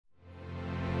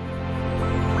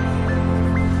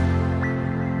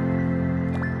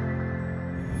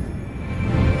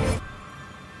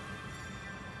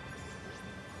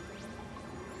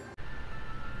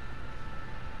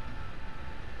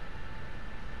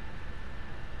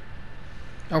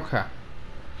Okay.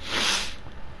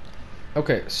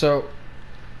 Okay, so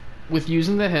with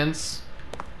using the hints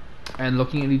and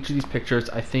looking at each of these pictures,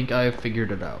 I think I've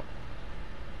figured it out.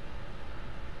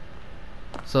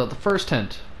 So the first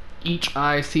hint, each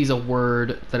eye sees a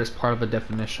word that is part of a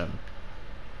definition.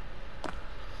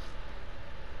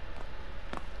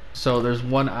 So there's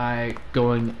one eye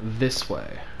going this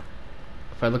way.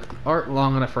 If I look at the art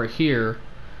long enough right here,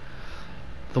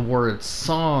 the word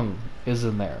song is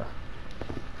in there.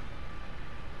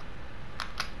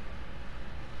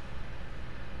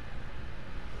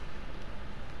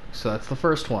 So that's the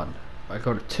first one. If I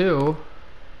go to 2,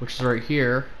 which is right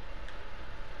here,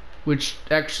 which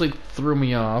actually threw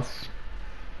me off.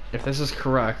 If this is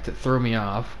correct, it threw me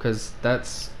off because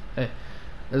there's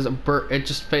a bird. It's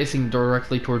just facing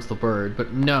directly towards the bird,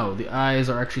 but no, the eyes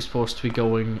are actually supposed to be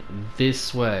going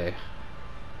this way.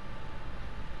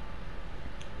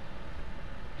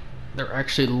 They're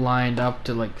actually lined up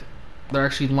to they're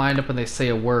actually lined up and they say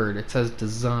a word. It says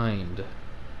designed.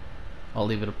 I'll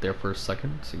leave it up there for a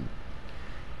second, so in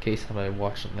case somebody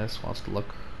watching this wants to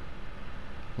look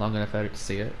long enough at it to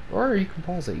see it, or you can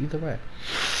pause it. Either way.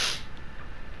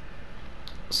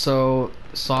 So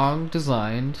song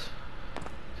designed.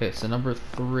 Okay, so number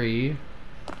 3.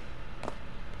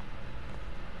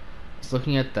 It's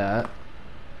looking at that,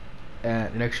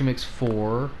 and it actually makes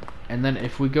 4. And then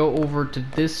if we go over to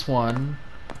this one,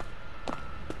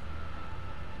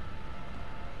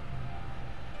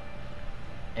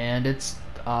 and it's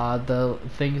the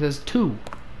thing says 2.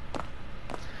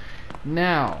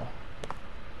 Now,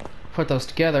 put those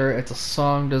together, it's a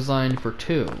song designed for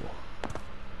 2.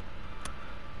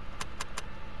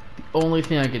 The only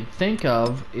thing I can think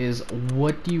of is,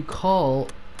 what do you call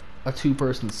a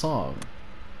 2-person song?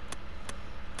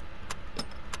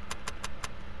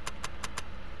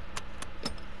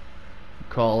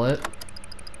 Call it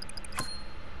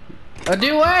a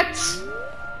duet!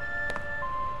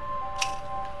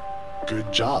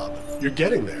 Good job. You're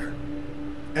getting there.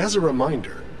 As a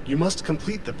reminder, you must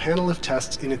complete the panel of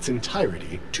tests in its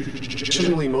entirety to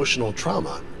general emotional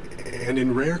trauma, and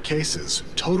in rare cases,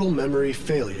 total memory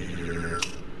failure.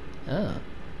 Ah.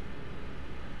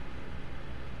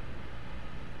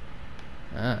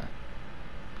 Ah.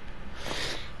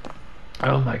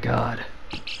 Oh my god.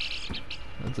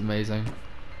 That's amazing.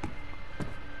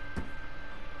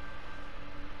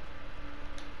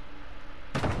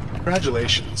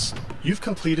 Congratulations. You've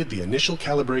completed the initial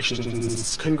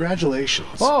calibrations.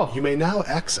 Congratulations. Oh. You may now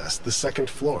access the second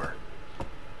floor.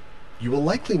 You will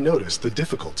likely notice the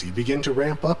difficulty begin to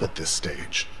ramp up at this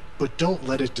stage, but don't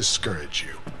let it discourage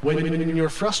you. When you're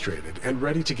frustrated and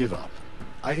ready to give up,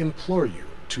 I implore you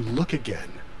to look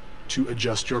again, to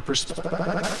adjust your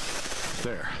perspective.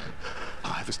 There.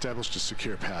 I've established a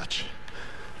secure patch,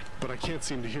 but I can't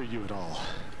seem to hear you at all.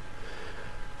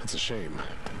 That's a shame.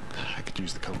 I could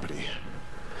use the company.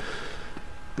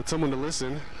 But someone to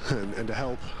listen and to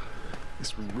help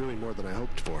is really more than I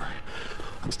hoped for.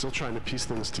 I'm still trying to piece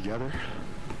things together,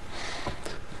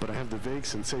 but I have the vague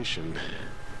sensation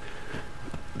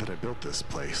that I built this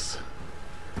place.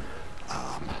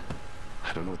 I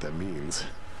don't know what that means.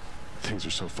 Things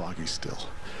are so foggy still.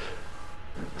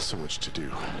 So much to do.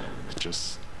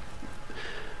 Just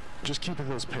keep in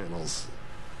those panels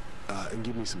and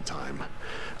give me some time.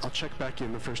 I'll check back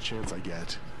in the first chance I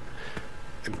get.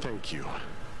 And thank you.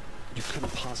 You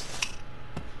couldn't possibly...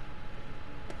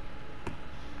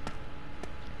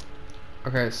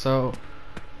 Okay, so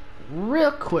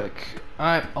real quick,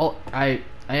 I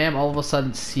am all of a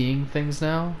sudden seeing things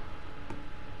now.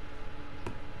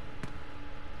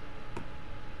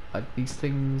 Like, these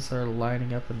things are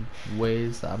lining up in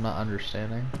ways that I'm not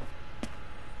understanding.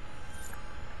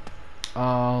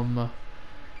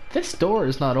 This door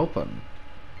is not open.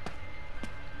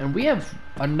 And we have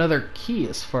another key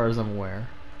as far as I'm aware.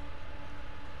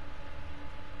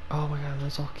 Oh my god,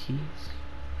 those all keys?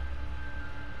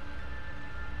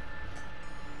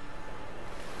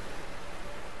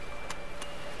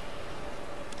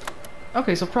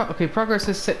 Okay, so progress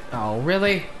is oh,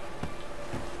 really?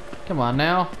 Come on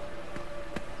now.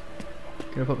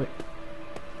 Gonna put me...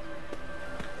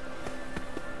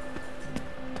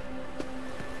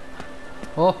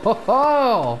 Oh ho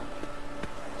ho!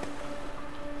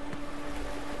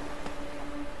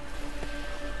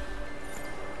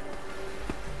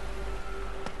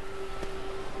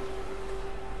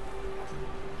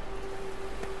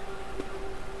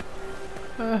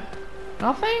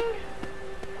 Nothing?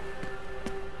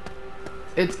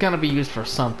 It's gonna be used for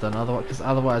something,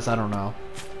 otherwise I don't know.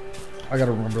 I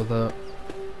gotta remember that.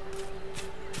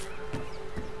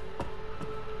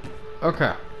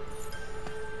 Okay.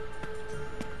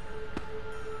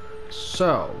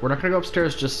 So, we're not gonna go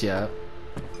upstairs just yet.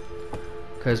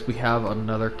 Because we have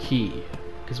another key.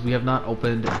 Because we have not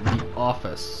opened the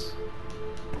office.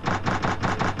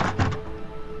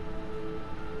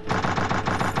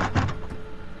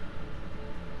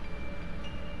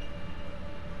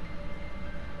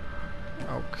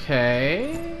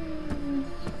 Okay.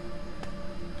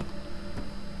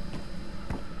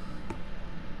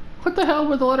 What the hell?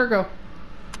 Where'd the letter go?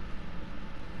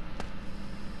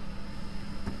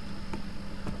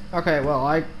 Okay,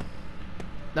 well,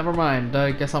 never mind.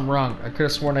 I guess I'm wrong. I could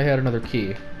have sworn I had another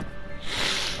key.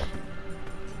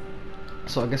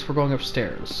 So I guess we're going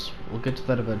upstairs. We'll get to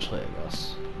that eventually, I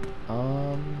guess.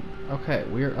 Okay,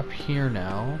 we're up here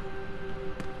now.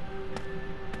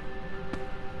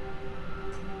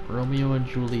 Romeo and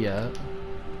Juliet.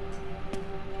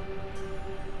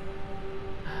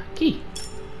 Key!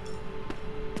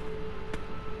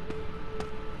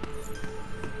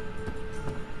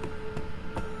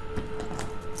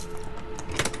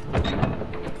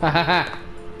 Hahaha!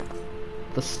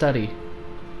 The study.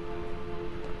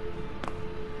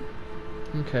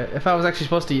 Okay, if I was actually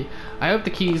supposed to... I hope the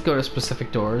keys go to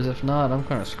specific doors. If not, I'm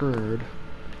kind of screwed.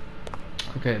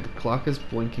 Okay, the clock is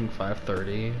blinking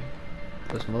 5:30.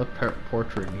 There's another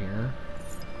portrait in here.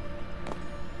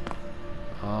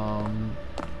 A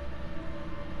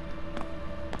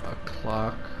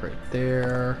clock right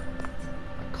there.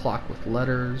 A clock with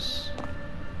letters.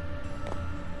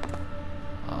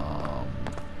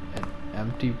 An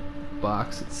empty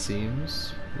box, it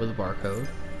seems, with a barcode.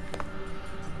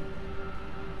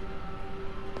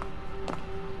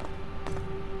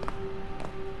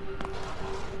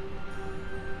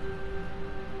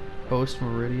 Post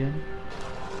Meridian.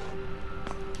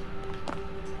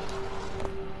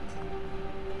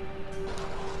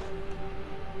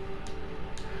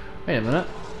 Wait a minute.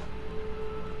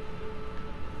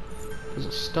 There's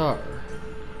a star.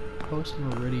 Post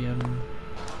Meridian.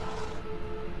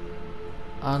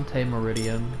 Ante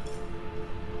Meridian.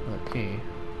 Okay.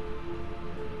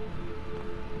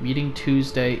 Meeting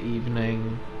Tuesday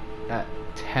evening at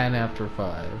 10 after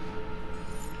 5.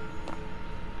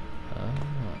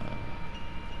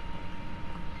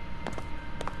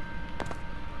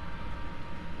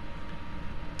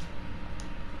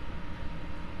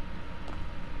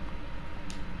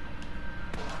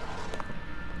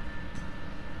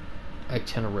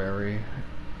 Itinerary.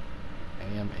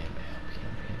 AM, campaign.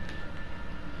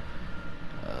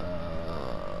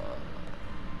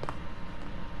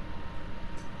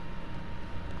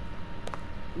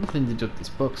 Nothing to do with these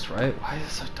books, right? Why is it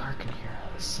so dark in here?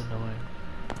 This is annoying.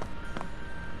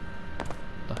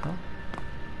 What the hell?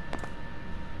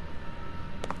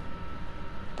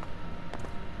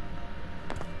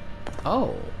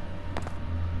 Oh.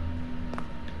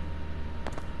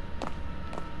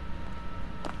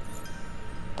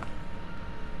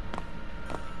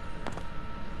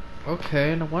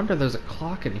 Okay, no wonder there's a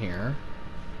clock in here.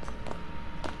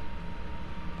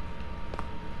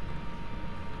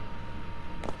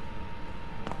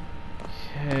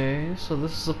 Okay, so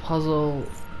this is a puzzle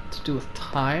to do with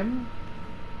time?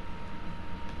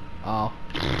 Oh.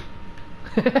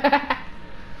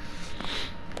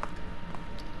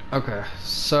 Okay,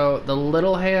 so the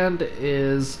little hand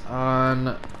is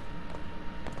on...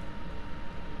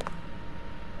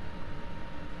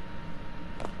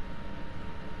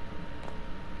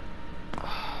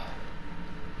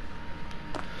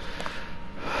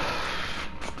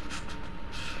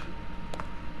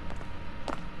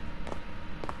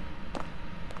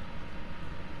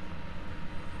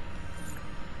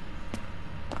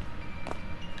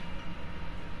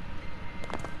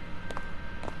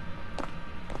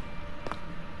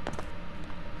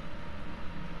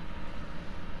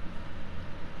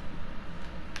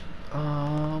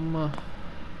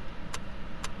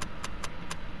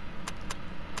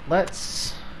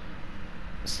 Let's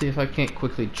see if I can't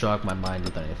quickly jog my mind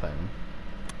with anything.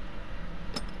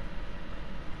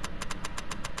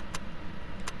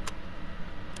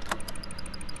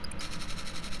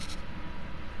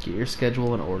 Get your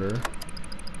schedule in order.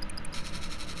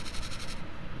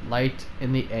 Light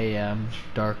in the AM,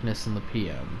 darkness in the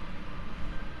PM.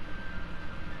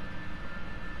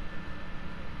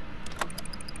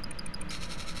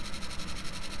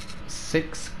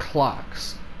 Six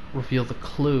clocks reveal the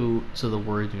clue to the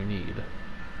word you need.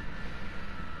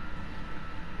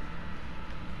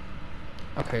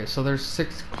 Okay, so there's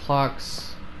 6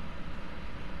 clocks.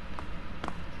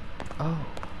 Oh.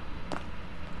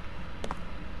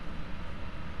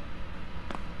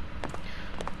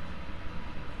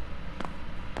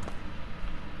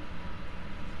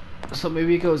 So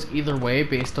maybe it goes either way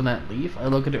based on that leaf. I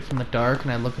look at it from the dark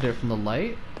and I look at it from the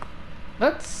light.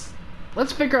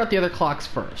 let's figure out the other clocks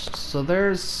first. So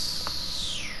there's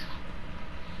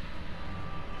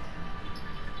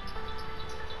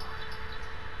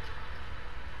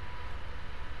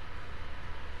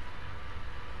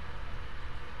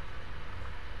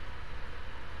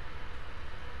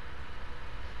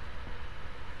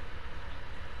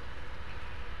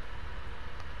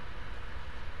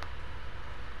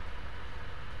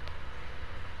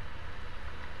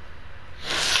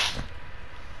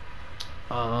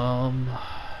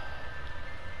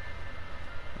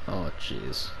oh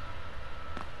jeez.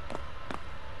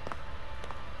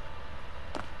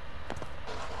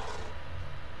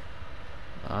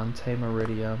 Ante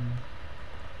Meridium,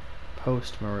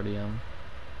 Post Meridium.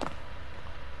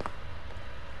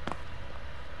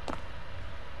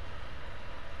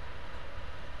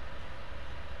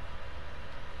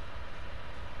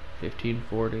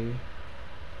 $15.40.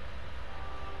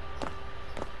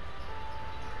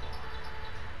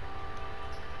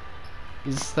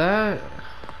 Is that...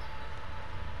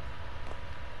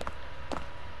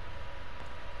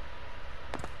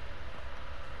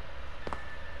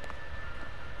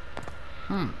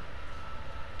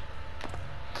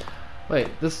 Wait,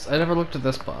 this... I never looked at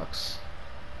this box.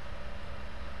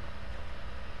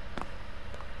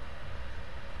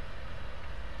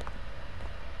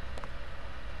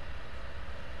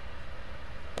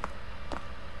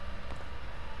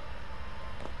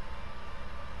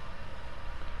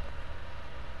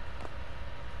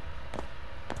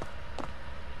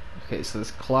 Okay, so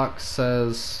this clock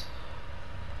says...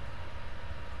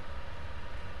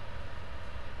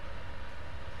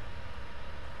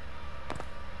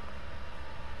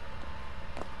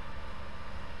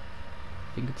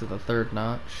 I think it's at the third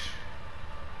notch.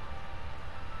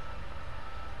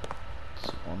 It's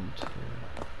 1, 2.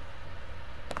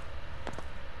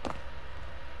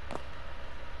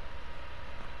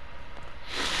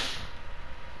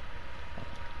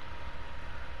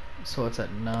 So it's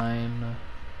at 9.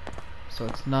 So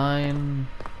it's 9.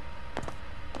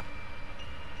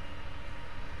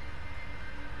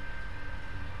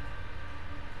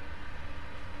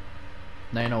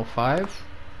 $9.05.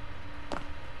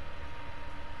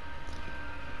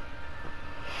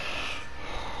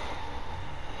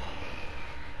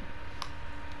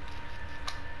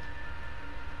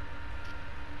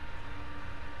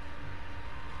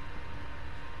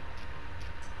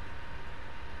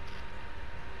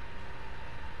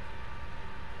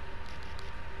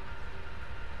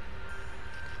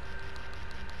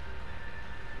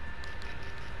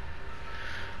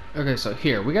 Okay, so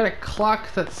here we got a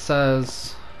clock that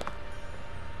says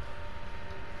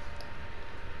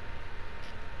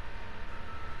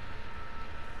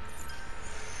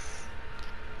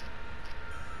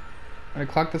a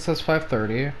clock that says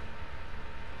 5:30.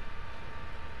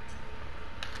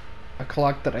 A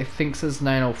clock that I think says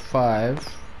 9:05.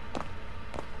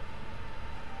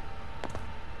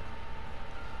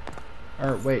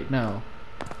 Or wait, no.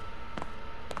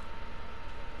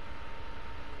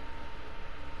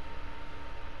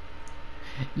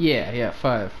 Yeah,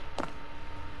 5.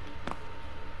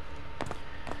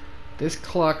 This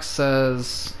clock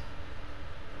says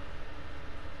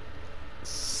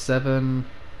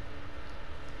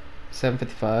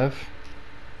 7:55.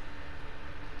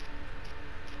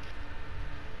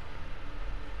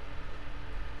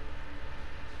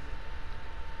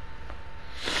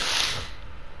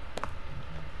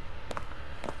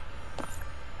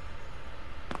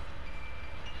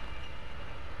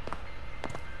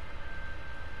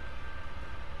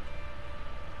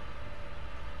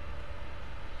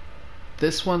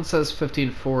 This one says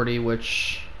 15:40,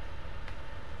 which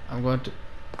I'm going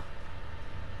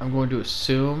to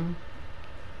assume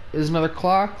is another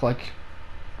clock, like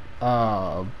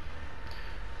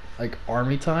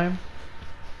army time.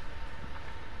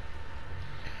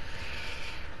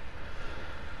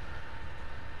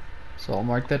 So I'll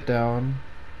mark that down.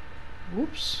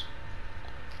 Whoops.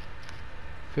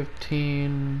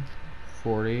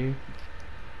 15:40.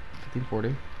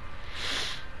 15:40.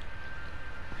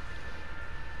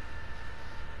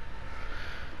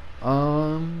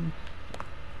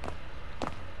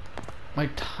 My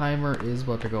timer is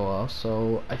about to go off,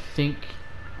 so I think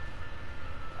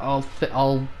I'll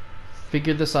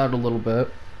figure this out a little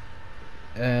bit,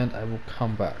 and I will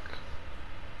come back.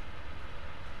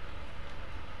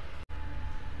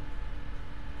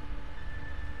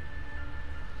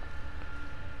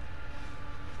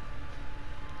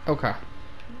 Okay.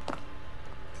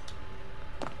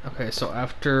 Okay, so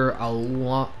after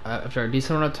a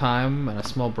decent amount of time and a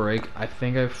small break, I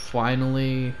think I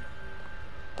finally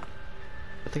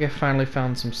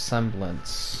found some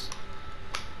semblance.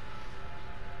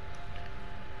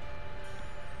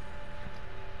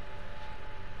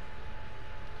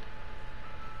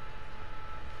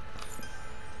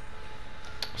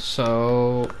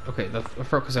 So, okay,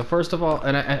 so first of all,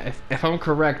 and if I'm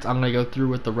correct, I'm gonna go through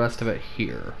with the rest of it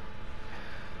here.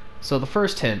 So the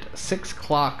first hint, 6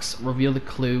 clocks reveal the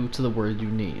clue to the word you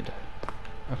need.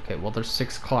 Okay, well there's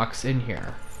 6 clocks in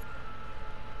here.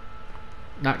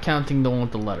 Not counting the one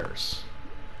with the letters.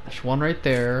 There's one right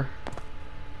there.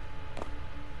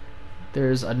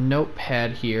 There's a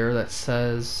notepad here that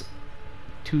says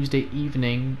Tuesday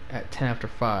evening at 10 after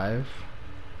 5.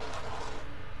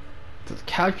 There's a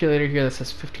calculator here that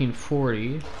says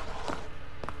 1540.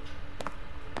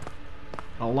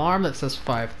 An alarm that says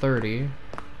 5:30.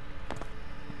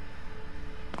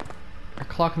 A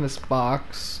clock in this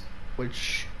box,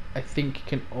 which I think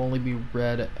can only be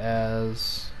read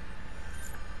as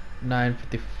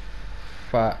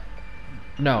 9:55.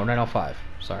 No, 9:05.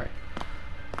 Sorry.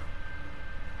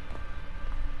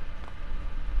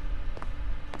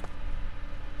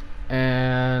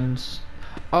 And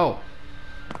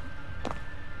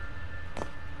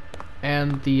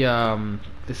and the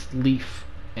this leaf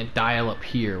and dial up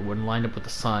here, when lined up with the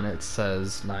sun, it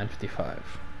says 9:55.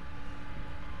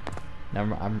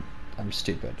 Never, I'm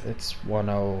stupid. It's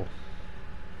 10.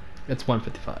 It's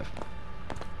 1:55.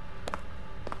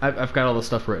 I've got all the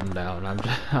stuff written down.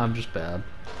 I'm just bad.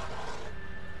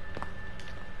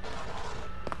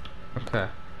 Okay.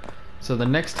 So the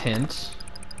next hint.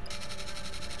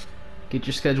 Get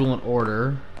your schedule in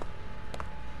order.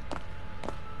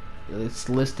 It's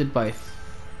listed by.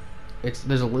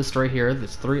 There's a list right here.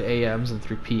 There's 3 a.m.s and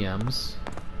 3 p.m.s.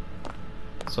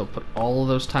 So put all of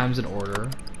those times in order.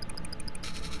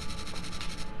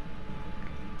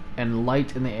 And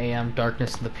light in the a.m.,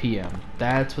 darkness in the p.m.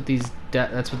 That's what these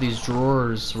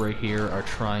drawers right here are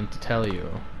trying to tell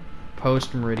you.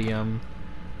 Post meridium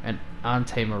and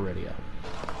ante meridium.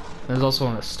 There's also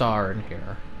a star in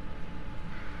here.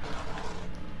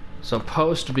 So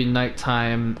post would be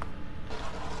nighttime,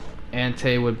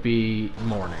 ante would be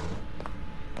morning.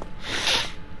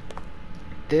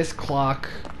 This clock,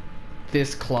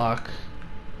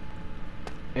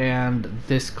 and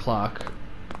this clock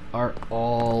are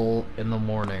all in the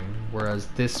morning, whereas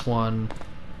this one,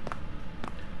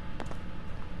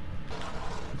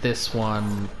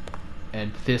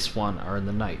 and this one are in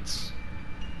the nights.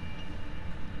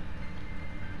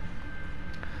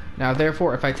 Now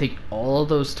therefore, if I take all of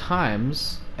those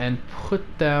times and put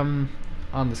them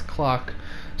on this clock,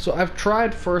 so I've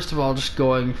tried first of all just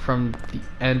going from the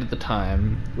end of the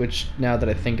time, which now that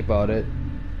I think about it,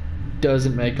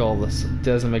 doesn't make all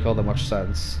that much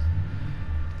sense.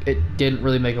 It didn't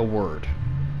really make a word.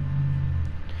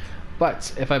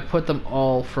 But if I put them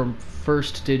all from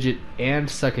first digit and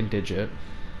second digit,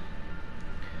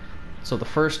 so the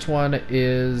first one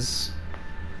is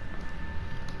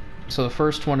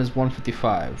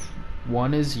 155.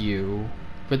 1 is U,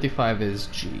 55 is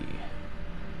G.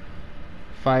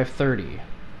 5:30.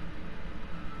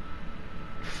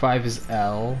 5 is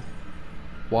L.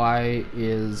 Y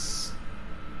is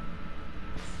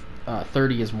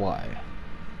 30 is Y.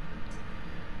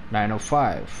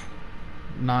 9:05.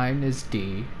 9 is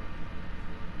D.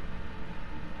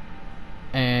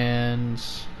 And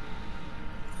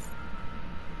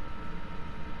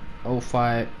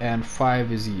 05 and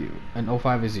 5 is U. And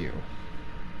 05 is U.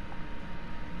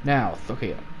 Now,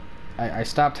 okay, I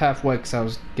stopped halfway because I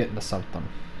was getting to something.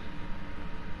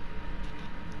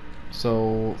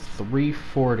 So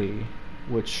 3:40,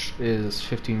 which is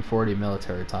 1540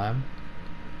 military time.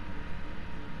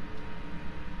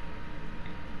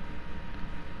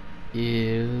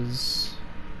 Is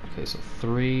okay, so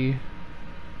 3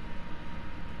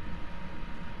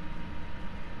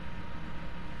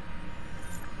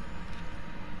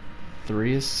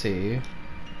 is C.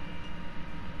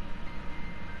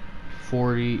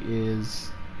 40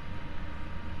 is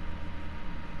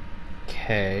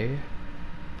K.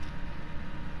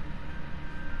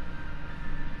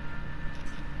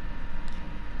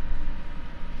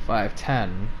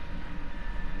 5:10.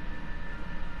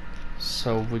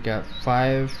 So we got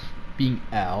 5 being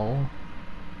L,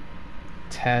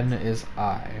 10 is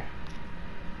I.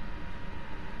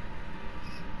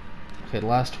 Okay,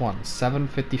 last one,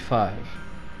 7:55.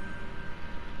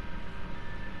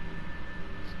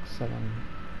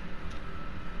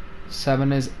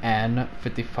 7 is N,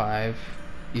 55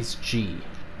 is G.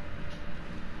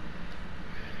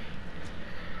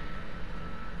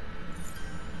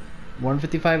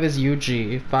 $155 is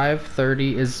UG,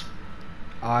 5:30 is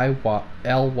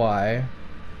LY,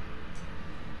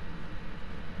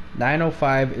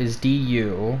 9:05 is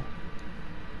DU,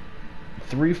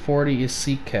 3:40 is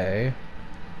CK,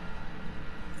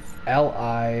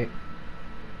 LI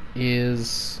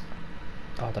is,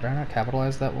 oh, did I not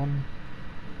capitalize that one?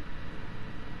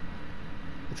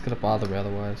 It's gonna bother me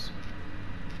otherwise.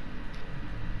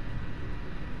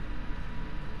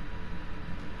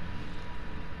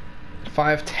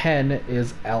 .510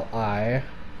 is LI,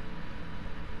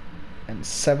 and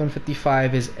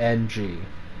 755 is NG.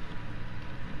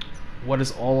 What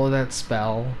does all of that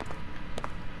spell?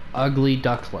 Ugly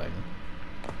duckling.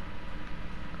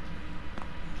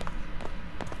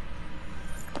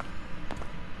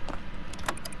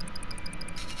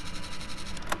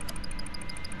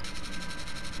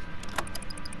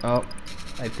 Oh,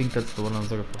 I think that's the one I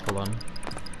was looking for. Hold on.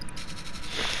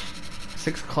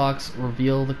 6 clocks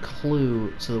reveal the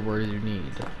clue to the word you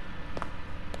need.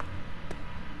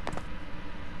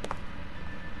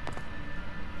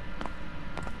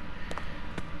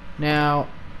 Now,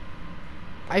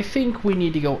 I think we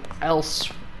need to go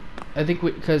else. I think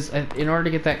because in order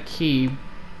to get that key,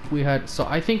 we had. So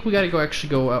I think we got to go actually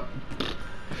go up.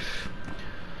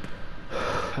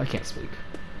 I can't speak.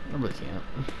 I really can't.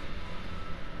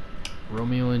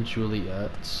 Romeo and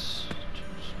Juliet.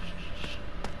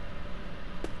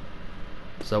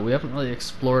 So we haven't really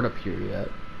explored up here yet.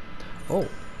 Oh.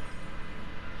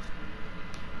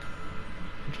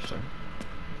 Interesting.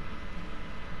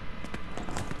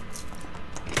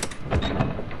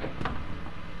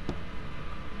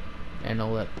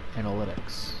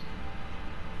 Analytics.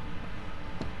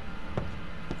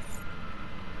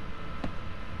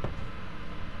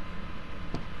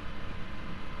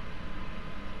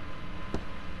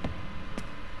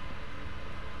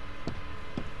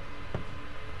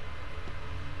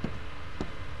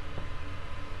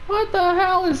 What the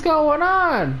hell is going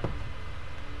on?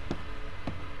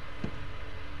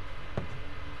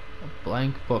 A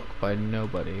blank book by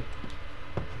nobody.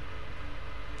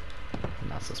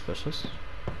 Not suspicious.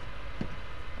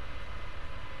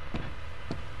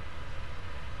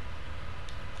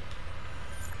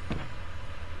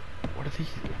 What are these?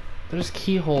 There's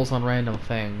keyholes on random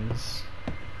things.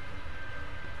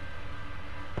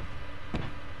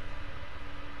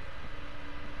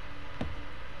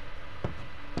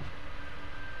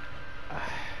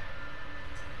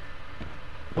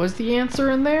 Was the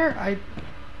answer in there?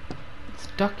 It's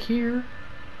stuck here.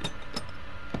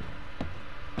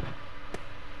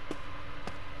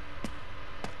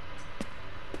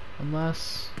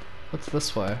 Unless, what's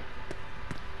this way?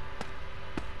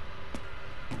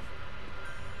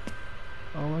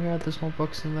 Oh my god, there's more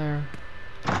books in there.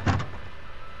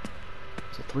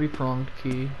 It's a 3-pronged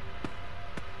key.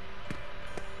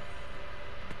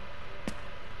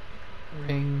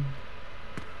 Ring.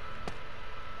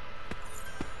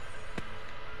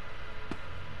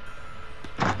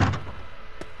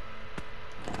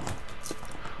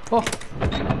 Oh!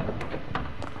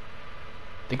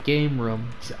 The game room.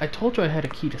 See, I told you I had a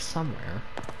key to somewhere.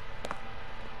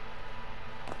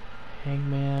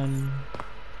 Hangman.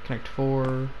 Connect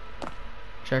 4.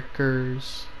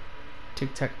 Checkers.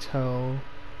 Tic-tac-toe.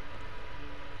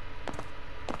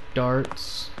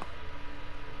 Darts.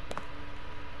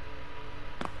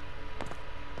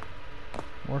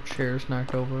 More chairs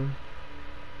knocked over.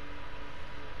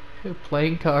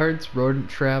 Playing cards. Rodent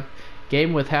trap.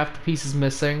 Game with half the pieces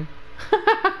missing.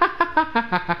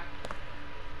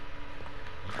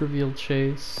 Trivial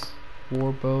chase.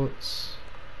 Warboats.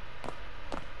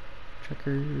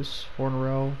 Checkers. 4 in a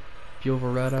row. View of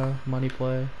Veretta. Money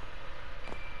play.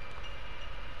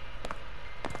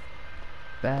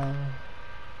 Bell.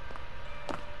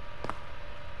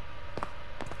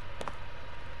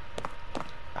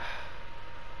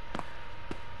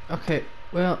 Okay,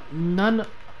 well, none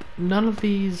of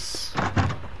these.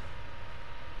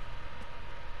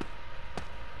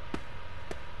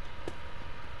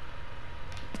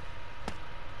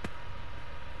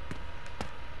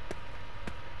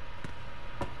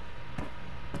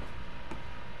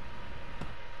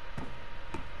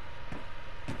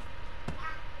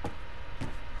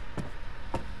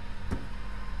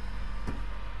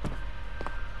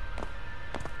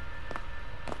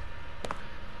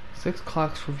 Six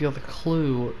clocks reveal the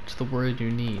clue to the word you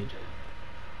need.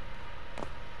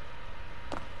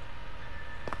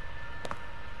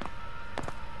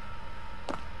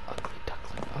 Ugly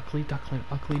duckling, ugly duckling,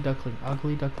 ugly duckling,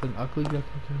 ugly duckling, ugly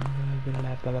duckling.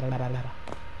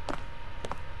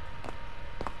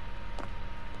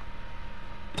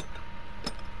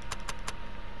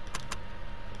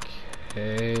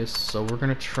 Okay, so we're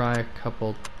gonna try a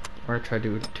couple. We're gonna try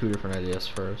to do 2 different ideas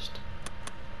first.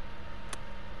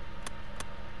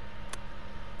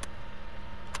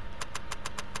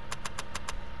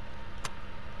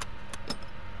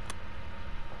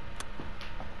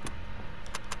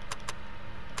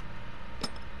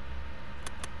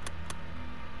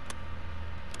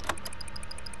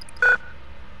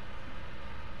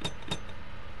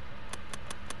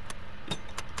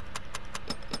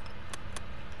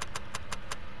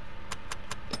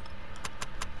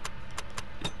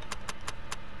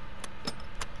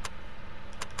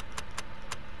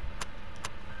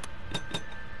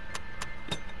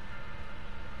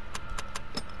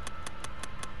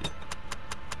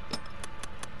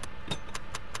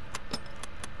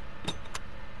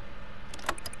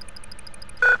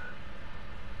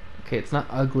 Okay, it's not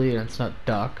ugly and it's not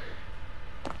duck.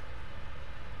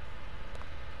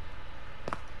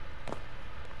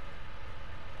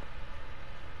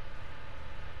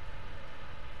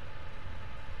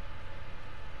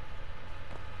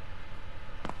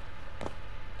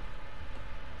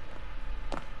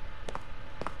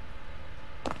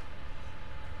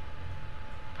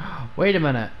 Wait a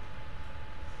minute.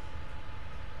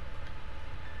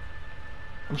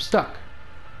 I'm stuck.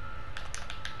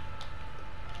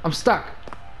 I'm stuck.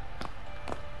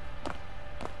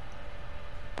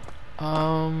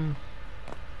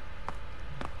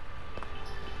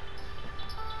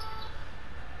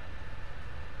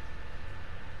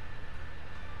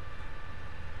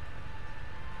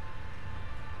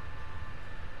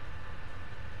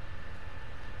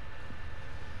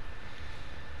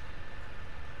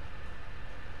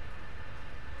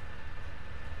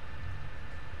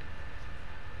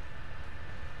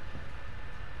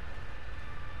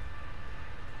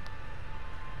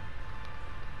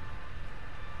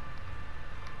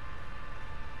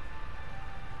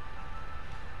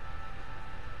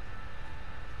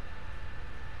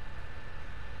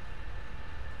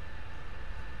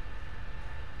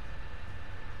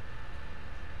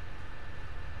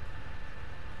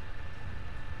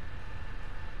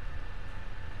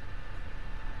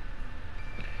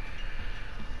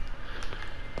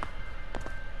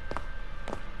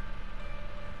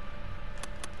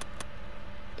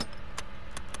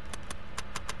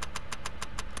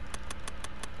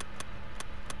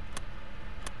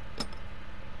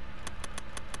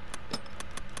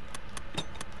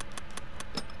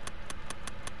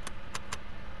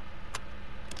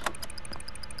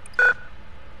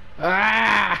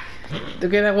 Ah!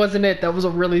 Okay, that wasn't it. That was a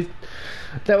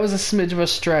smidge of a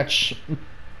stretch.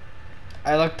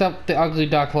 I looked up the ugly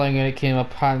duckling and it came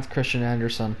up Hans Christian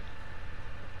Andersen.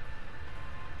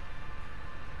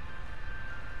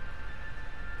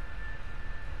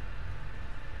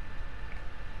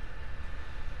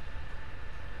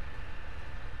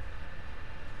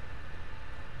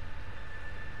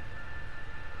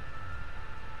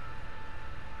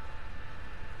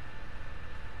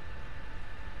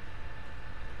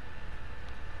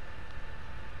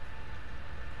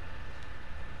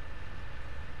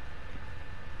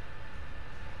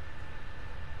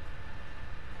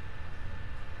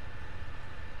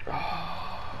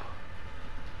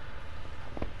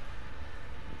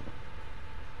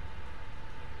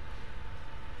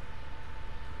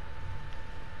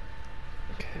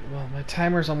 Well, my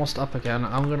timer's almost up again.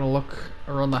 I'm gonna look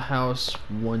around the house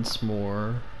once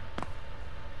more.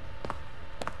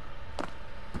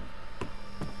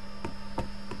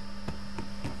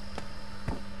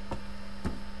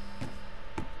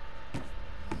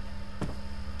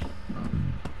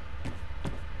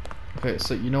 Okay,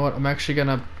 so you know what? I'm actually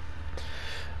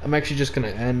just gonna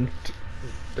end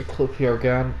the clip here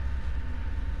again.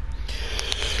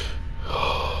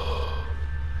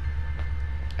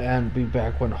 And be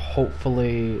back when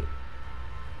hopefully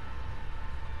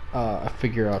I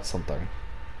figure out something.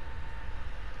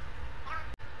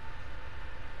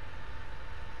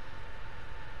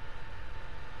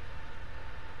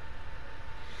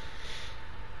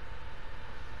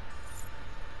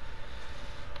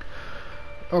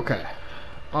 Okay.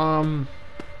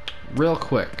 Real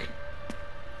quick.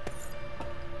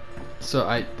 So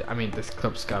I mean this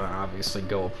clip's gotta obviously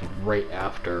go up right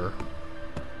after.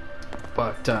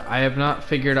 But I have not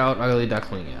figured out Ugly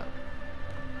Duckling yet.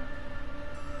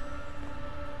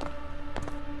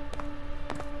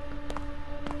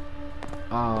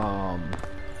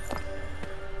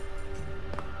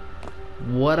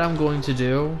 What I'm going to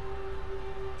do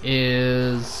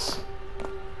is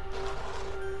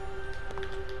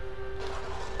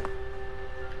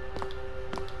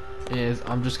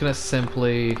I'm just gonna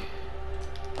simply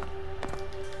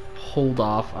hold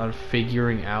off on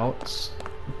figuring out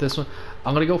this one.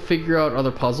 I'm gonna go figure out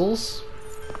other puzzles,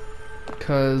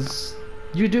 because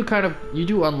you do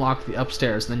unlock the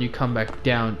upstairs and then you come back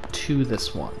down to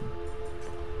this one,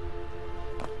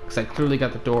 because I clearly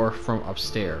got the door from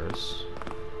upstairs.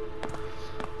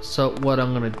 So what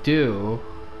I'm gonna do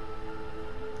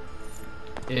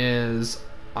is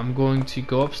I'm going to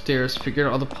go upstairs, figure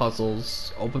out other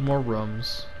puzzles, open more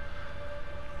rooms,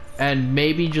 and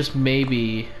maybe, just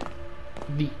maybe,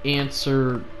 the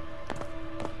answer,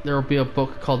 there will be a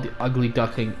book called The Ugly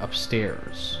Duckling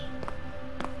upstairs.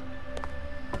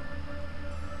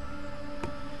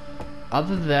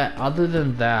 Other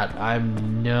than that,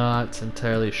 I'm not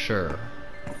entirely sure.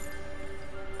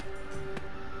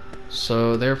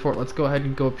 So therefore, let's go ahead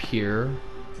and go up here.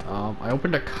 I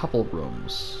opened a couple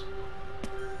rooms.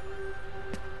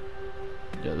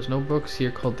 Yeah, there's no books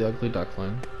here called The Ugly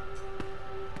Duckling.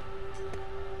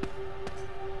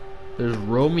 There's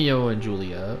Romeo and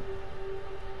Juliet.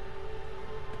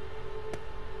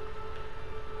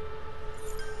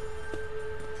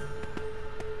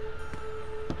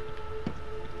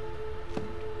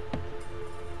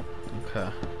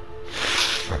 Okay.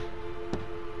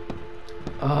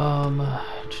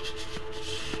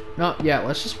 No, yeah,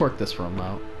 let's just work this room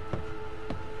out.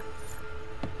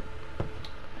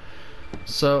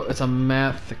 So, it's a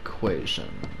math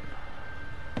equation.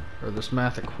 Or there's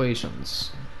math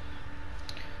equations.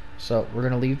 So, we're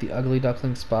gonna leave the ugly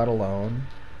duckling spot alone.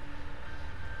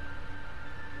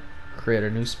 Create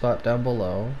a new spot down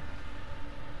below.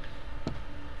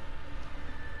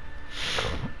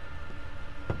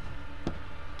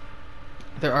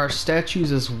 There are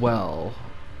statues as well,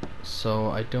 so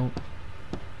I don't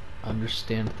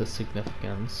understand the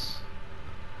significance.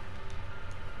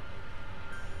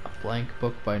 A blank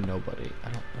book by nobody. I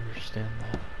don't understand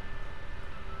that.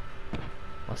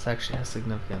 Unless it actually has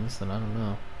significance, then I don't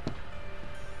know.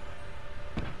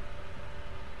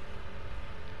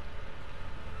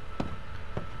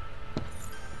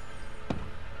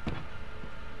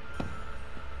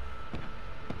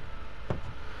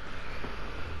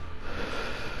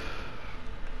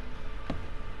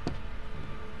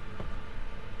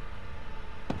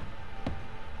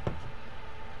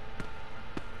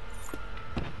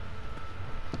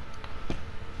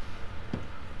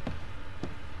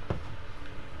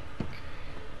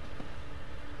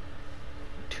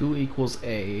 Two equals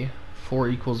A, 4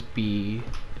 equals B,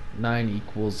 9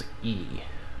 equals E.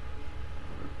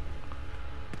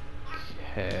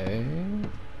 Okay.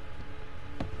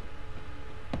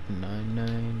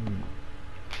 9.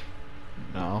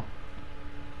 No.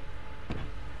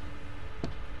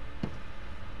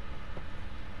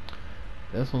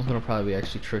 This one's gonna probably be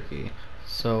actually tricky.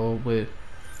 So with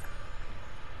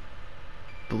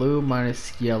blue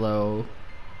minus yellow.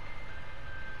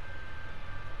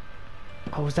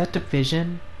 Oh, is that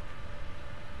division?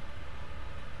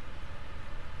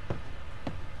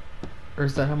 Or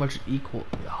is that how much it equal?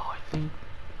 Oh, I think.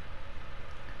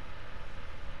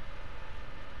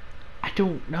 I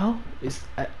don't know.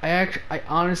 I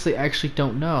honestly actually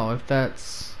don't know if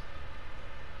that's.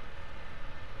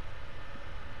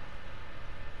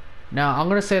 Now I'm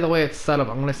gonna say the way it's set up.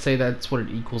 I'm gonna say that's what it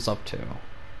equals up to.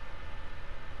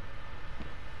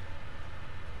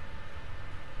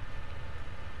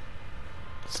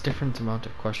 It's a different amount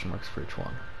of question marks for each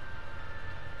one.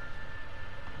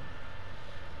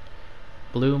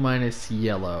 Blue minus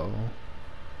yellow.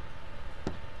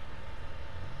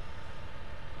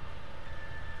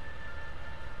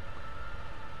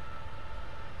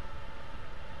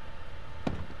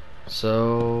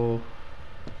 So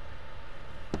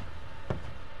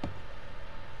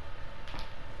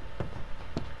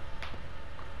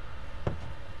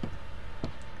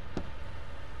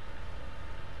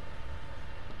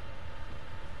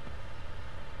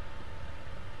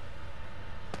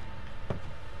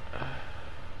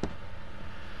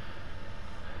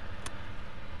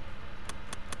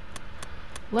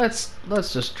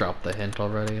let's just drop the hint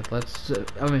already.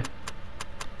 I mean,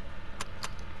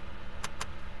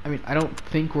 I don't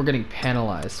think we're getting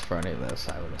penalized for any of this,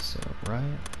 I would assume,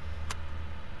 right?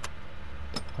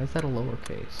 Why is that a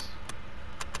lowercase?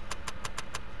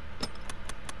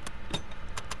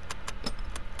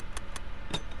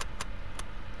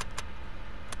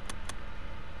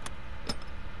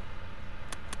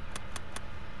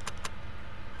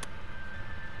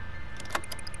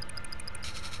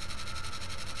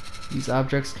 These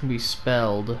objects can be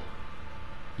spelled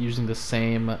using the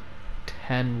same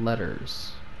 10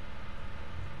 letters.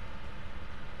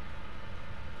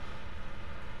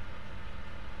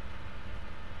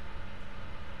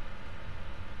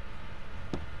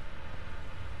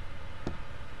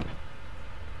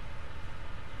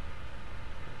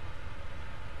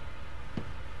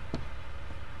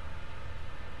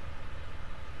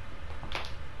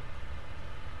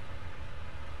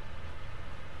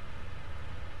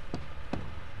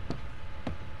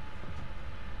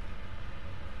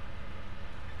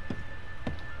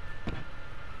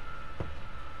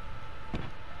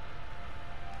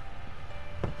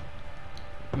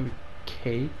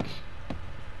 Cake,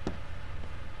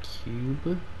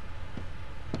 cube,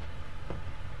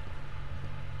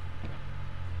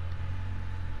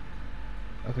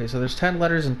 okay, so there's 10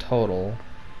 letters in total.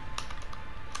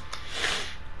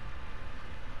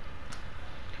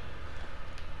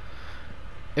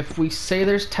 If we say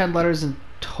there's 10 letters in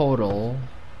total,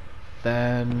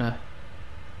 then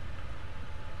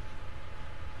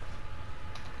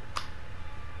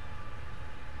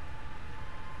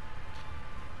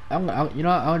You know what?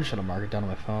 I'm just gonna mark it down on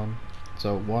my phone.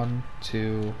 So 1,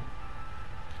 2,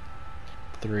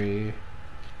 3,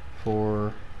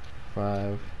 4,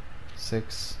 5,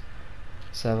 6,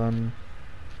 7,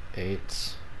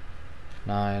 8,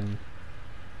 9,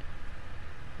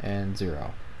 and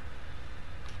 0.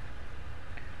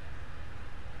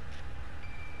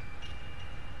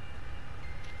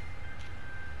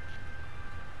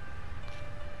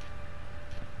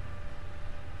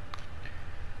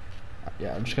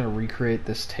 Yeah, I'm just gonna recreate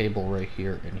this table right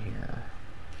here in here.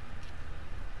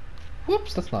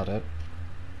 Whoops, that's not it.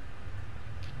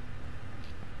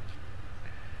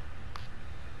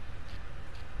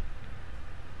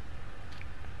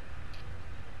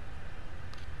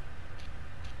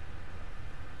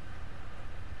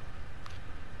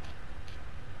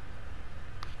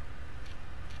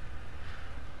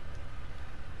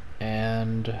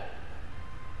 And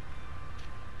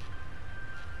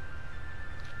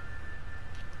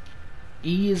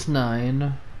E is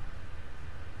 9,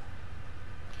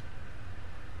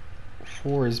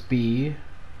 4 is B,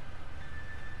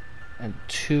 and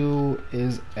 2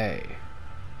 is A.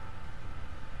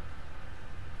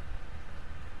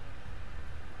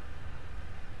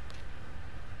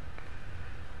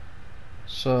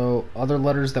 So, other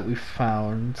letters that we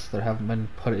found that haven't been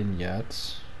put in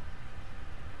yet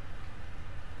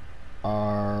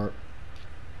are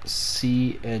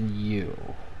C and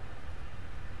U.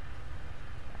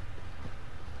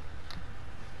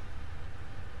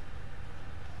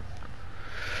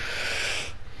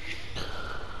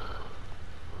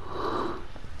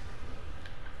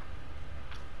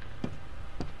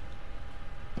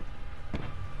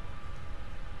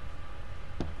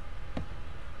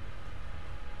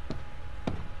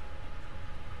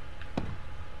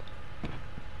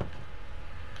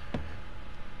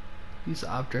 These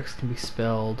objects can be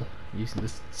spelled using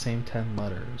the same 10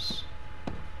 letters.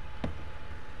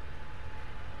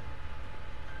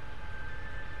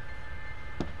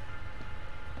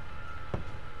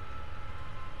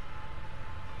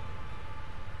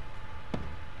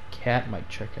 Cat might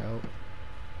check out.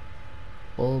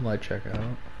 Bull might check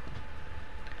out.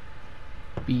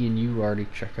 B and U already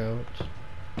check out.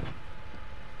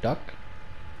 Duck.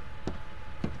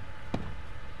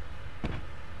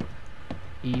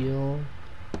 Eel.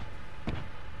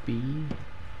 B.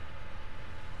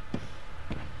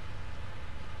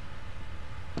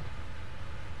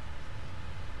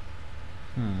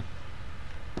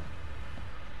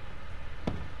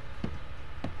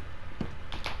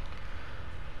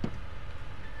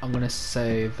 I'm gonna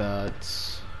say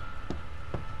that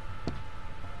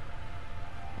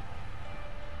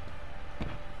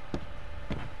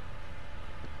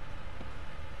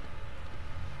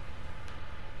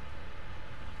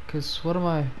because what am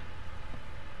I?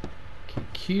 Okay,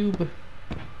 cube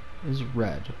is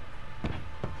red.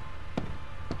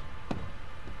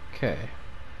 Okay.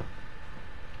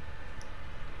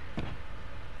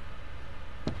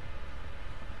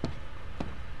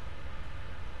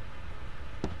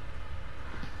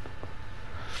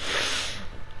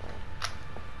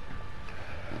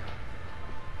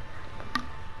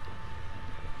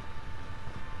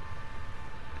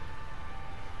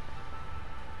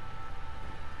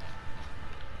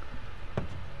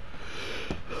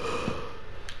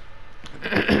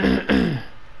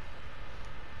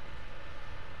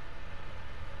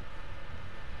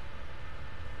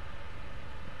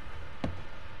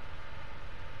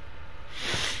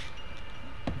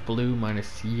 Blue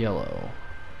minus yellow.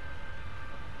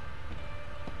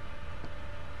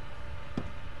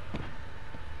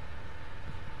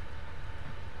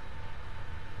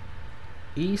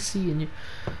 E, C, and U.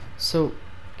 So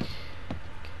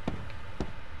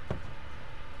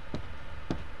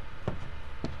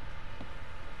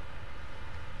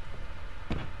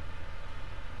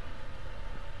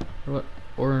what?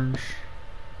 Orange.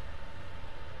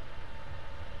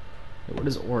 What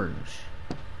is orange?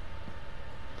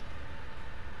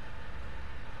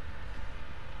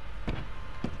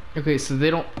 Okay, so they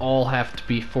don't all have to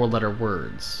be 4-letter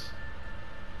words.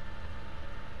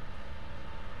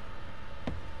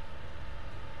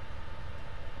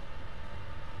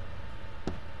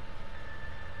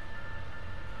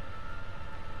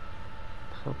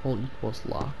 Purple equals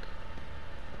lock.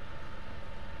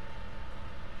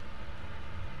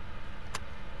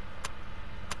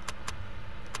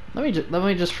 Let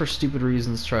me just for stupid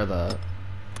reasons try that.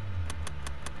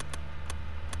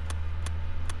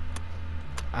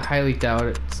 I highly doubt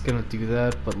it's gonna do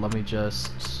that, but let me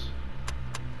just.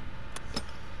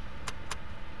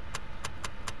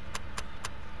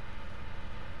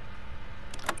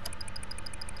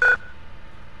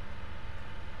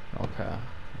 Okay.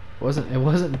 It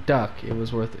wasn't duck. It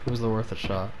was worth a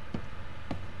shot.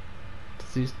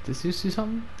 Does you see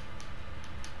something?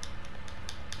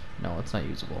 No, it's not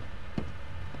usable.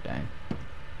 Dang.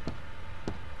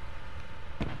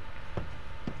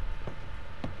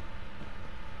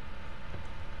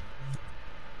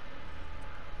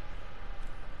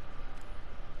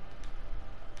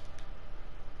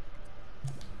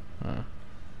 Huh.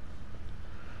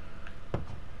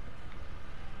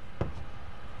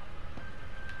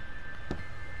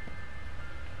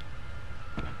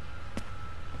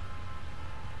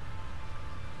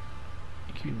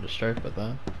 You can distract by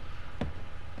that.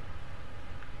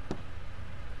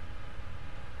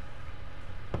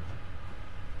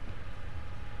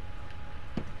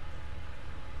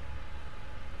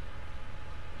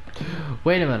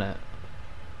 Wait a minute.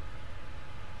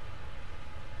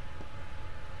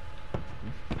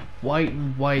 White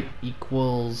and white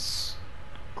equals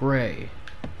gray.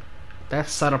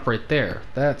 That's set up right there.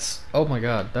 That's, oh my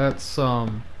god, that's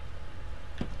so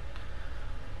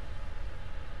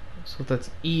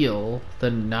that's eel. The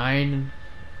 9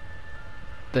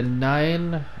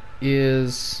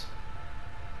 is,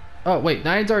 oh wait,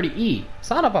 9's already E.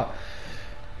 Son of a,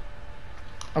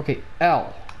 okay,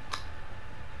 L.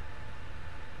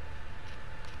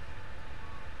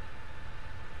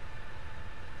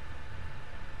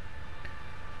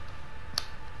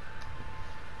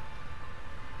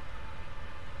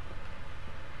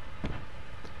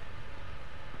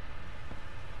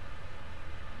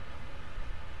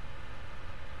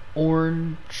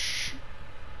 Orange,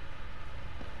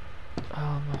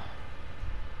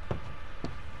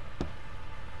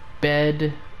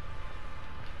 bed.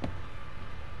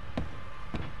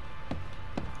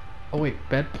 Oh wait,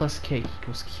 bed plus cake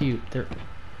equals cute. There.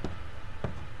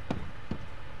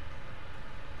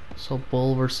 So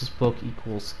bull versus book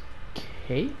equals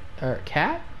cake or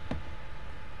cat.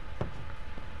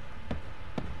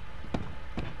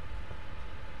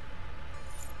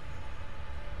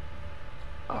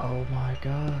 Oh my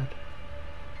god.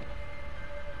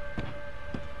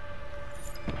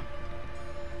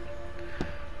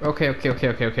 Okay.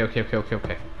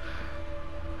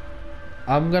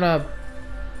 I'm gonna.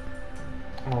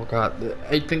 Oh god,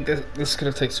 I think this is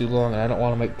gonna take too long, and I don't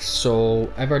want to make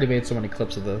so. I've already made so many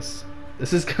clips of this.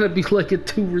 This is gonna be like a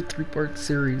 2 or 3 part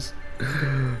series.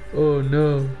 Oh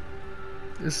no.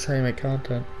 This is how you make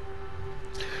content.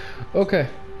 Okay.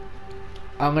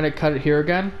 I'm gonna cut it here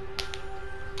again.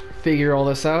 Figure all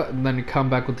this out, and then come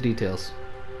back with the details.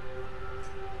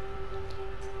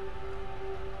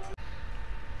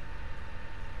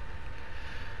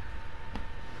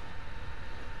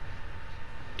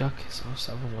 Duck is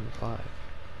 0715.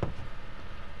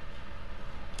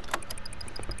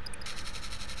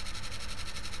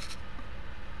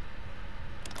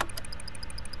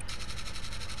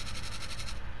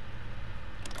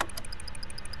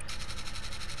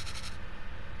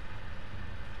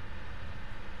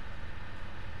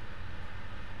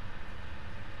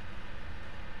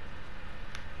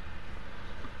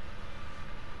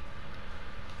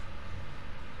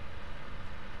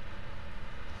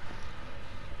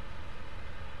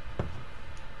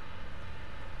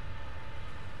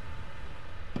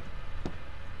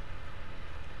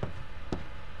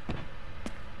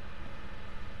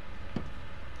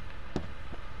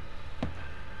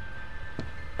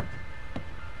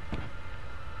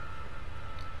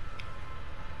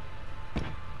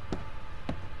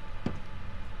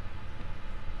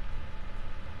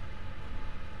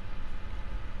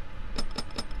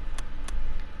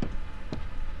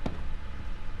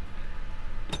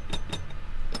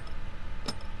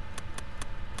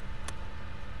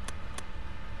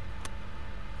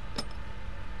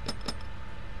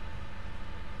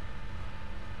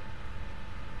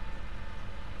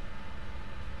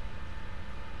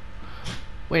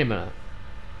 Wait a minute.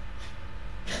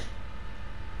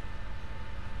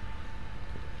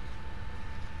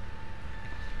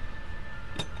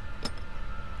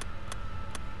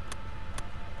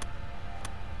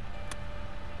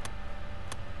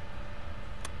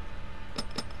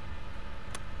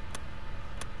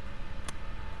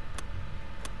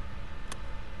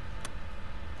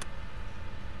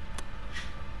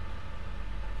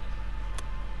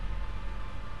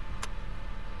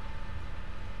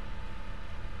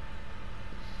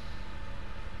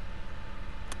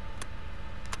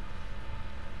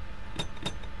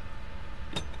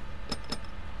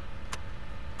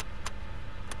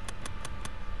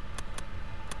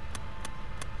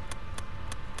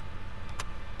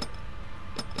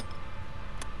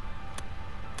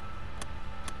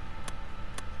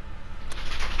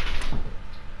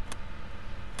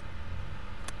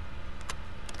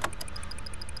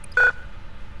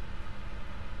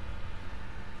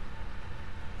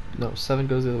 No, 7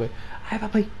 goes the other way. I have a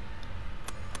play.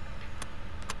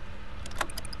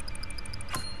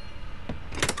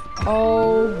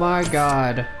 Oh my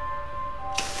god.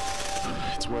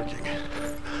 It's working.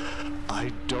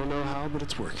 I don't know how, but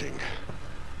it's working.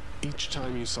 Each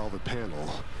time you solve a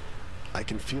panel, I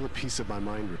can feel a piece of my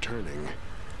mind returning.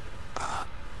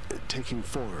 Taking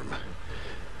form.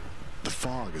 The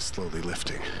fog is slowly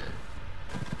lifting.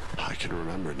 I can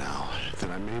remember now that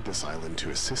I made this island to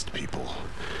assist people.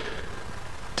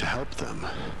 To help them.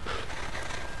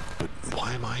 But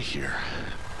why am I here?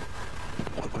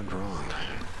 What went wrong?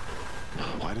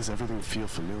 Why does everything feel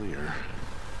familiar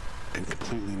and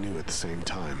completely new at the same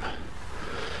time?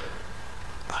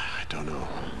 I don't know.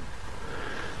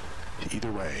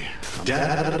 Either way,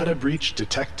 Data breach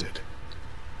detected.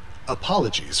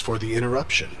 Apologies for the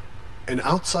interruption. An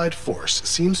outside force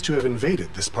seems to have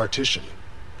invaded this partition.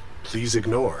 Please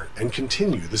ignore and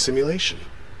continue the simulation.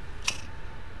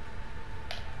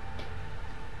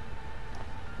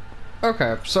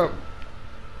 Okay, so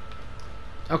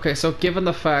given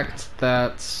the fact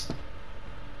that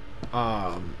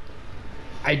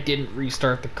I didn't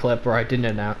restart the clip, or I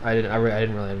didn't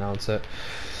really announce it,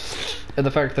 and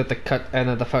the fact that the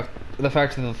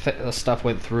fact that the stuff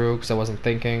went through because I wasn't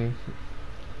thinking,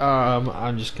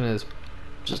 I'm just gonna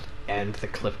end the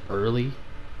clip early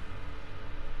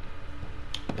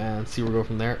and see where we go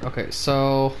from there. Okay,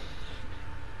 so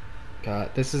God,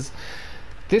 this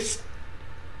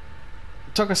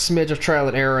took a smidge of trial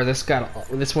and error. This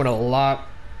went a lot.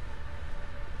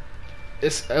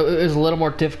 It was a little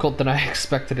more difficult than I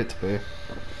expected it to be.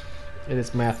 It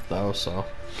is math though, so.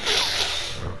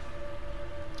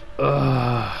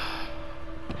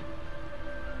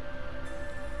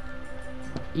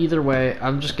 Either way,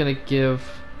 I'm just gonna give.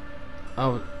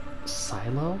 Oh,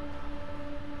 silo?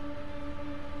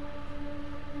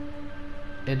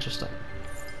 Interesting.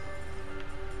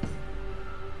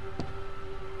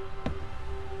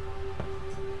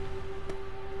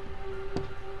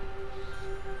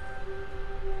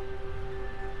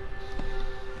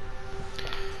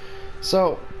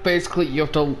 So basically you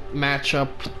have to match up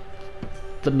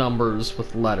the numbers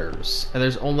with letters, and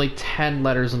there's only 10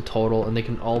 letters in total, and they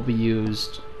can all be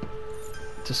used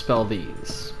to spell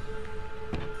these.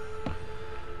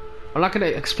 I'm not going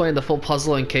to explain the full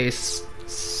puzzle in case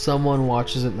someone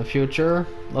watches it in the future.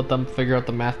 Let them figure out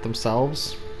the math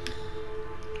themselves.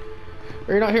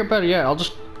 Or you're not here better yet, I'll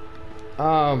just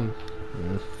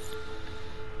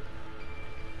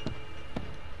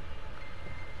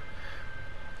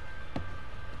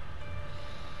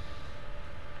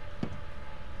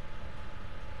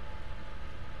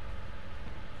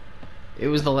It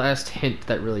was the last hint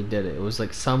that really did it. It was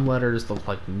like some letters look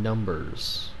like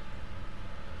numbers.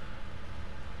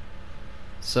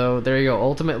 So there you go.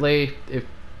 Ultimately, if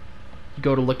you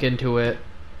go to look into it,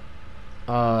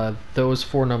 those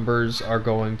 4 numbers are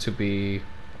going to be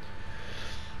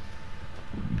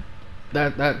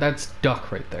that's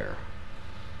duck right there.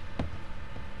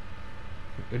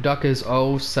 Your duck is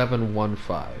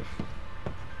 0715.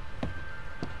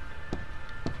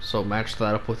 So match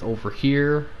that up with over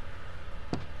here.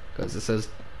 Because it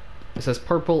says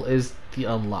purple is the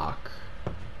unlock.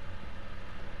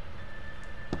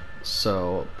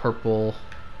 So purple,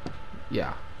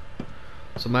 yeah.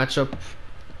 So match up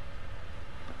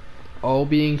O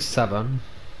being 7.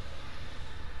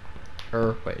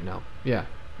 Or wait, no, yeah,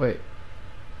 wait.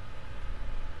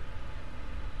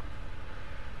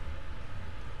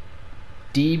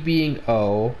 D being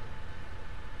O.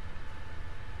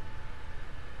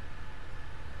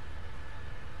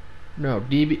 No,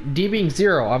 D being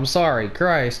 0. I'm sorry.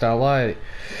 Christ, I lied.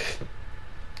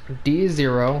 D is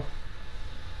 0.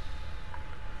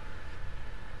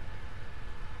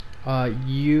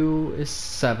 U is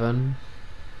 7.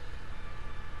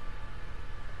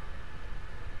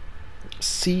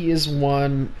 C is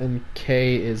 1 and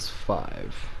K is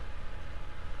 5.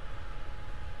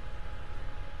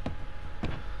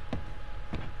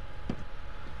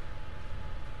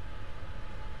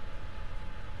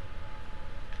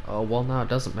 Oh, well, now it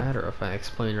doesn't matter if I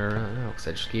explain it or not now, because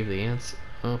I just gave the answer.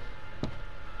 Oh.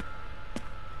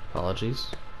 Apologies.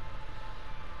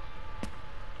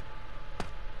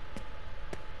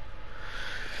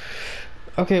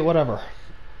 Okay, whatever.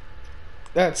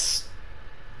 That's...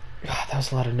 God, that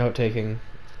was a lot of note-taking.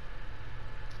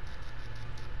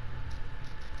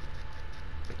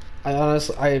 I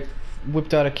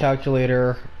whipped out a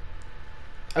calculator.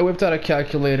 I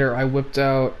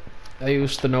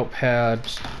used the notepad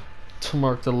to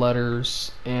mark the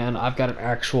letters, and I've got an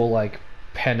actual, like,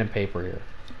 pen and paper here.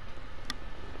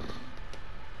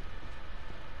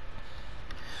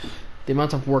 The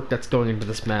amount of work that's going into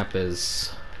this map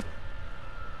is...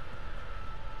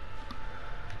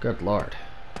 Good lord.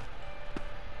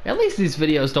 At least these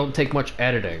videos don't take much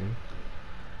editing.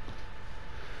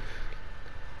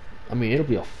 I mean, it'll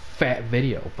be a fat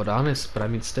video, but I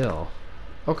mean still.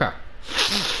 Okay.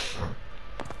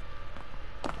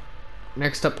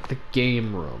 Next up, the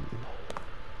game room.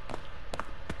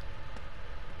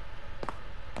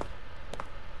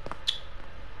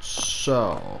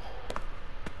 So...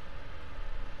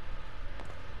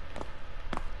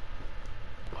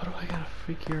 what do I gotta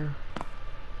figure?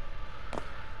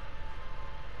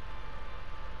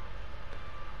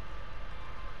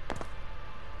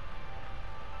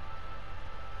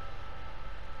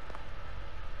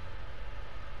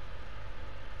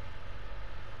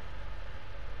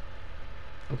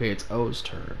 Okay, it's O's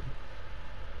turn.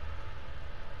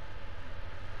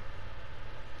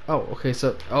 Oh, okay,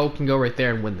 so O can go right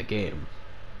there and win the game.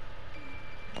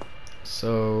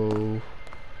 So...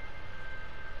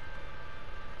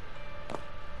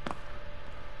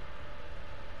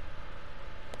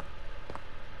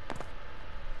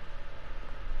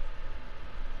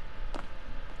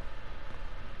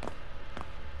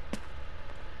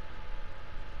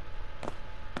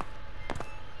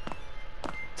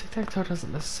 tic-tac-toe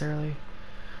doesn't necessarily...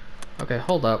 Okay,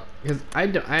 hold up, because I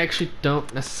actually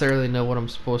don't necessarily know what I'm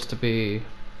supposed to be...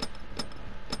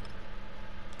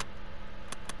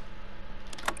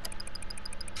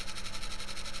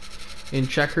 In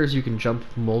checkers, you can jump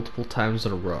multiple times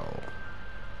in a row.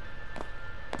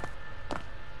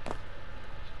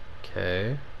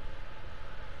 Okay.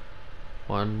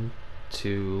 1,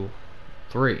 2,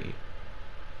 3.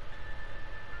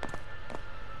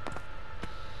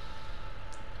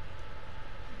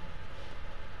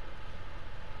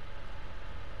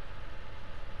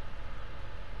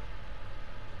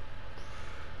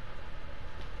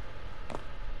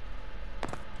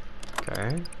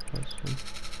 Okay.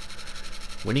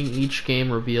 Winning each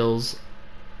game reveals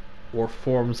or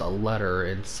forms a letter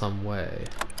in some way.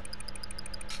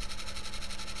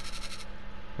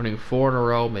 Winning 4 in a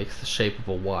row makes the shape of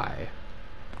a Y.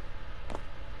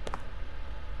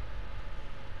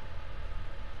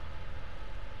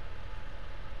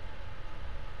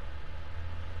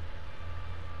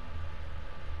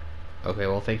 Okay,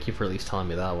 well, thank you for at least telling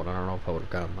me that one. I don't know if I would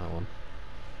have gotten that one.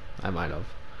 I might have.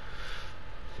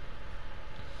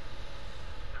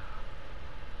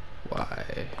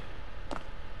 Y.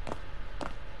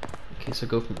 Okay, so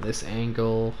go from this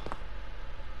angle.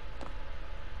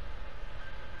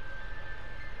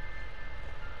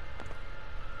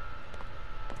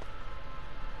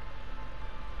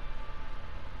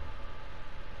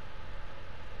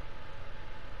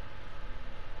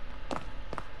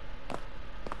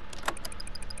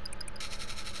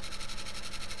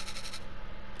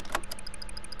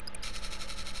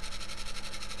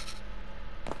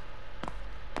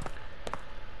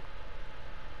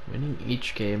 Winning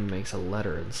each game makes a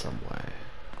letter in some way.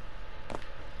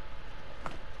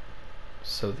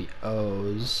 So the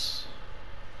O's...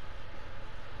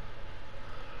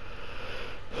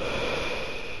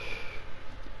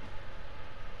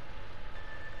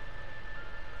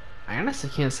 I honestly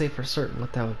can't say for certain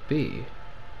what that would be.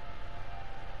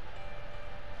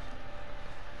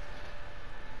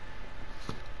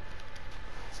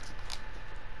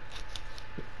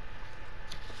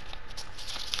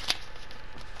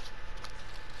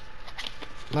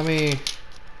 Let me...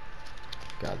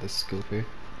 God, this is goofy.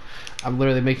 I'm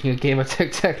literally making a game of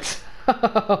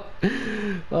tic-tac-toe.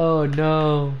 Oh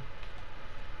no.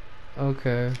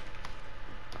 Okay.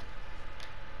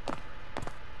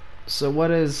 So what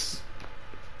is...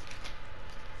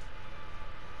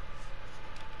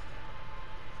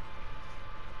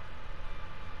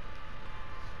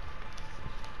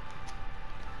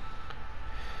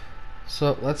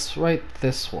 So let's write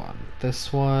this one.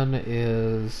 This one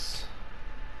is...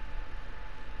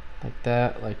 like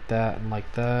that, and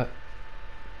like that.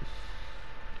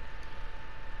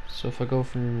 So if I go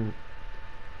from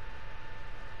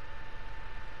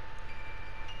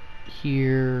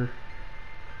here,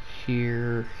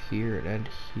 here, here, and end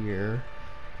here.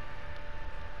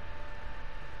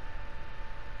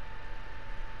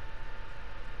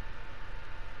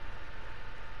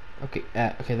 Okay,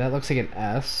 okay, that looks like an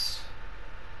S.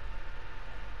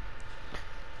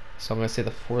 So I'm gonna say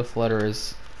the fourth letter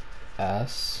is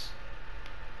S.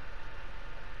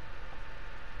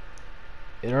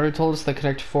 It already told us that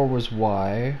connect 4 was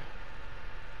Y.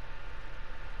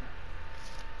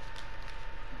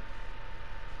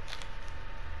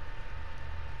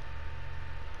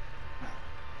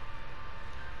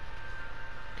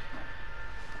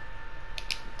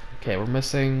 Okay, we're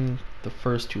missing the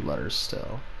first two letters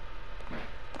still.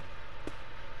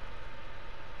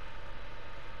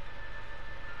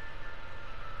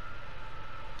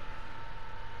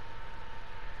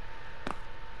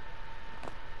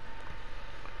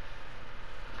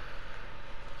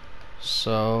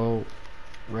 So,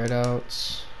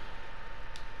 write-outs.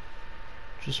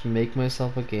 Just make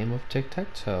myself a game of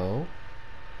tic-tac-toe.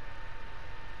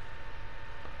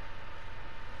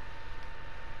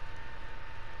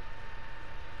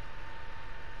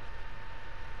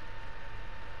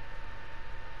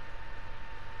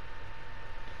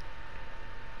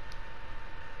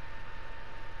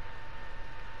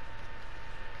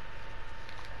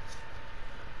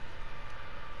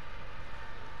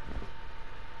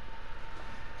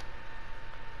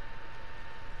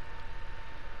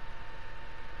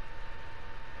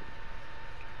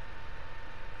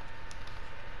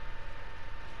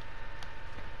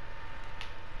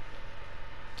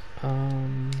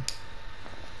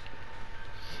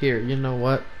 Here, you know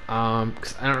what?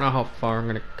 Cause I don't know how far I'm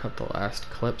gonna cut the last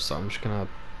clip, so I'm just gonna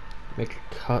make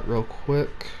a cut real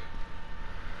quick.